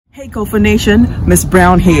Hey Gopher Nation, Miss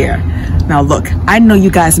Brown here. Now look, I know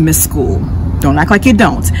you guys miss school. Don't act like you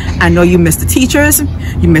don't. I know you miss the teachers,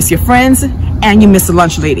 you miss your friends, and you miss the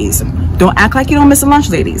lunch ladies. Don't act like you don't miss the lunch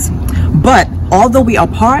ladies. But although we are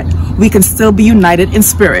apart, we can still be united in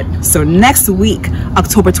spirit. So next week,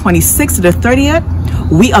 October 26th to the 30th,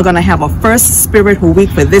 we are gonna have our first Spirit Week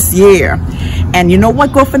for this year. And you know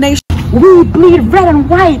what, Gopher Nation? We bleed red and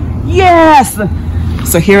white, yes!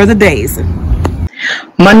 So here are the days.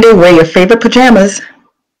 Monday, wear your favorite pajamas.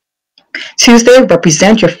 Tuesday,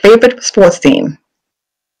 represent your favorite sports team.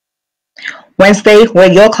 Wednesday,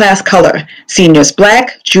 wear your class color. Seniors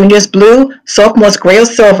black, juniors blue, sophomores gray or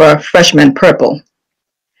silver, freshmen purple.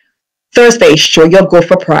 Thursday, show your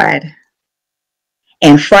Gopher pride.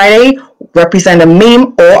 And Friday, represent a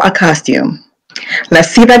meme or a costume. Let's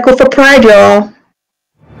see that Gopher pride, y'all.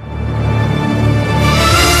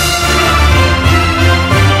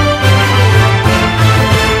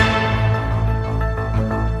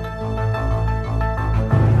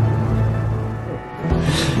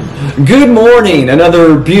 Good morning,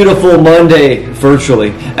 another beautiful Monday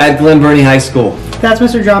virtually at Glen, Burnie High School. That's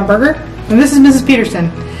Mr. John Berger, and this is Mrs. Peterson.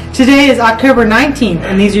 Today is October 19th,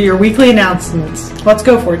 and these are your weekly announcements. Let's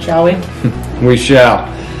go for it, shall we? We shall.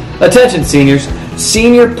 Attention seniors,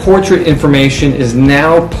 senior portrait information is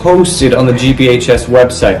now posted on the GBHS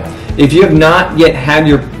website. If you have not yet had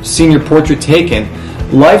your senior portrait taken,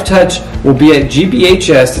 LifeTouch will be at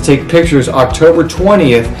GBHS to take pictures October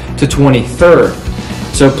 20th to 23rd.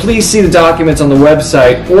 So please see the documents on the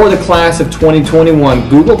website or the Class of 2021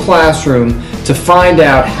 Google Classroom to find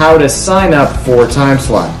out how to sign up for a time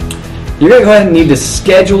slot. You're going to go ahead and need to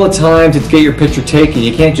schedule a time to get your picture taken.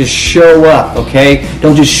 You can't just show up, okay?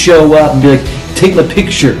 Don't just show up and be like, take my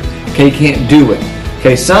picture, okay? You can't do it.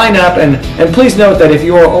 Okay, sign up and please note that if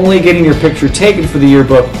you are only getting your picture taken for the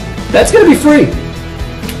yearbook, that's going to be free.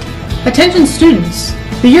 Attention students,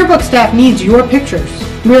 the yearbook staff needs your pictures.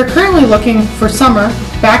 We are currently looking for summer,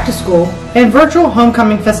 back to school, and virtual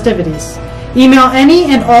homecoming festivities. Email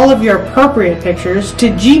any and all of your appropriate pictures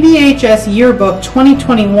to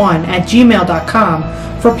gbhsyearbook2021@gmail.com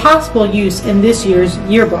for possible use in this year's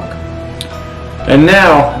yearbook. And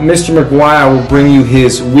now, Mr. McGuire will bring you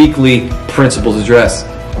his weekly principal's address.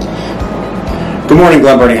 Good morning,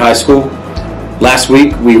 Glen Burnie High School. Last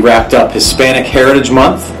week, we wrapped up Hispanic Heritage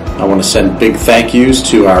Month. I want to send big thank yous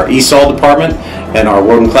to our ESOL department and our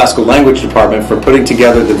Word and Classical Language department for putting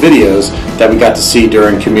together the videos that we got to see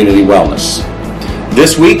during Community Wellness.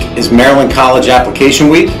 This week is Maryland College Application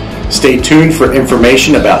Week. Stay tuned for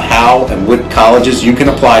information about how and what colleges you can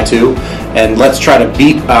apply to, and let's try to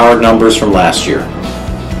beat our numbers from last year.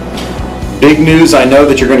 Big news I know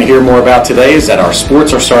that you're going to hear more about today is that our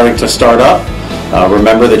sports are starting to start up.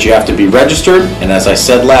 Remember that you have to be registered, and as I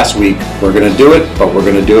said last week, we're going to do it, but we're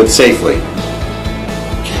going to do it safely.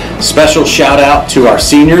 Special shout out to our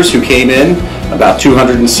seniors who came in, about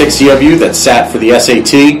 260 of you that sat for the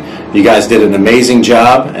SAT. You guys did an amazing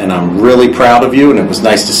job, and I'm really proud of you, and it was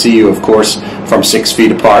nice to see you, of course, from 6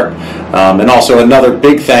 feet apart. And also another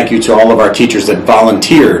big thank you to all of our teachers that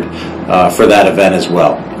volunteered for that event as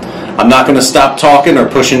well. I'm not going to stop talking or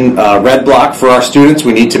pushing Red Block for our students.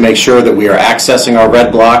 We need to make sure that we are accessing our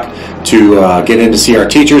Red Block to get in to see our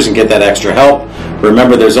teachers and get that extra help.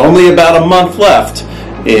 Remember, there's only about a month left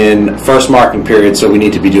in first marking period, so we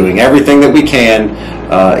need to be doing everything that we can,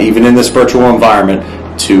 even in this virtual environment,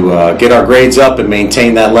 to get our grades up and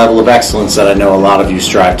maintain that level of excellence that I know a lot of you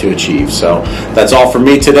strive to achieve. So that's all for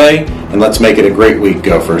me today, and let's make it a great week,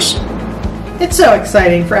 Gophers. It's so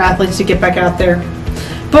exciting for athletes to get back out there.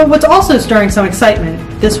 But what's also stirring some excitement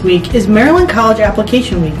this week is Maryland College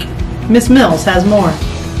Application Week. Miss Mills has more.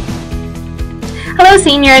 Hello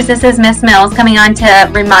seniors, this is Miss Mills coming on to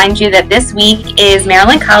remind you that this week is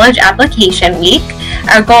Maryland College Application Week.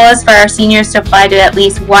 Our goal is for our seniors to apply to at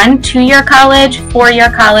least one 2-year college, 4-year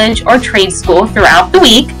college, or trade school throughout the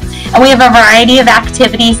week. And we have a variety of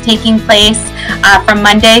activities taking place from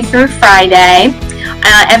Monday through Friday.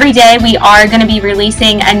 Every day we are going to be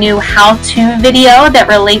releasing a new how-to video that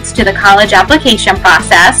relates to the college application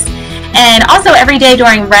process. And also every day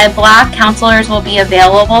during Red Block, counselors will be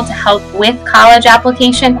available to help with college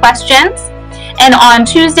application questions. And on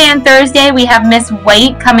Tuesday and Thursday, we have Miss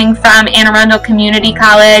White coming from Anne Arundel Community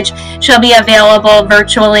College. She'll be available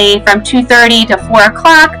virtually from 2:30 to 4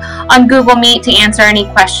 o'clock on Google Meet to answer any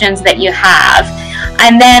questions that you have.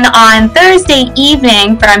 And then on Thursday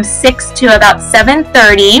evening from 6 to about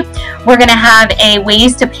 7:30, we're going to have a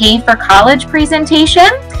Ways to Pay for College presentation.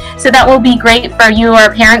 So that will be great for you or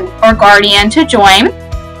a parent or guardian to join.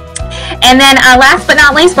 And then last but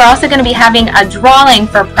not least, we're also going to be having a drawing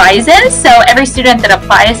for prizes. So every student that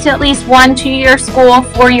applies to at least one 2-year school,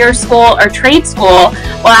 4-year school, or trade school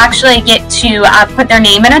will actually get to put their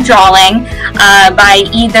name in a drawing by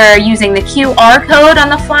either using the QR code on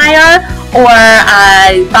the flyer or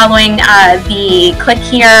following the click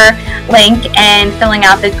here link and filling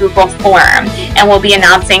out the Google form. And we'll be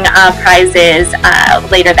announcing prizes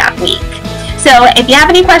later that week. So if you have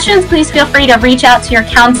any questions, please feel free to reach out to your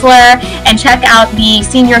counselor and check out the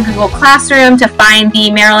Senior Google Classroom to find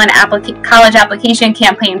the Maryland College Application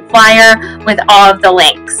Campaign flyer with all of the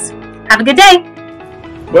links. Have a good day.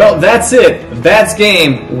 Well, that's it. That's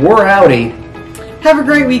game. We're outie. Have a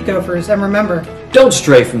great week, Gophers, and remember, Don't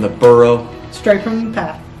stray from the burrow. stray from the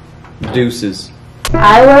path. Deuces.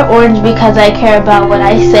 I wear orange because I care about what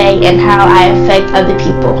I say and how I affect other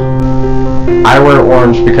people. I wear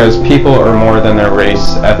orange because people are more than their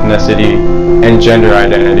race, ethnicity, and gender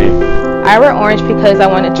identity. I wear orange because I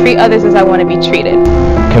want to treat others as I want to be treated.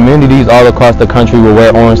 Communities all across the country will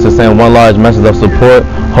wear orange to send one large message of support,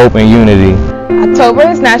 hope, and unity. October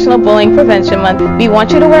is National Bullying Prevention Month. We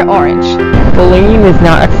want you to wear orange. Bullying is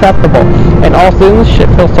not acceptable, and all students should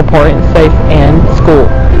feel supported and safe in school.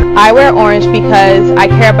 I wear orange because I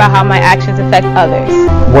care about how my actions affect others.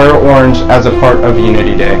 Wear orange as a part of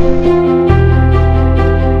Unity Day.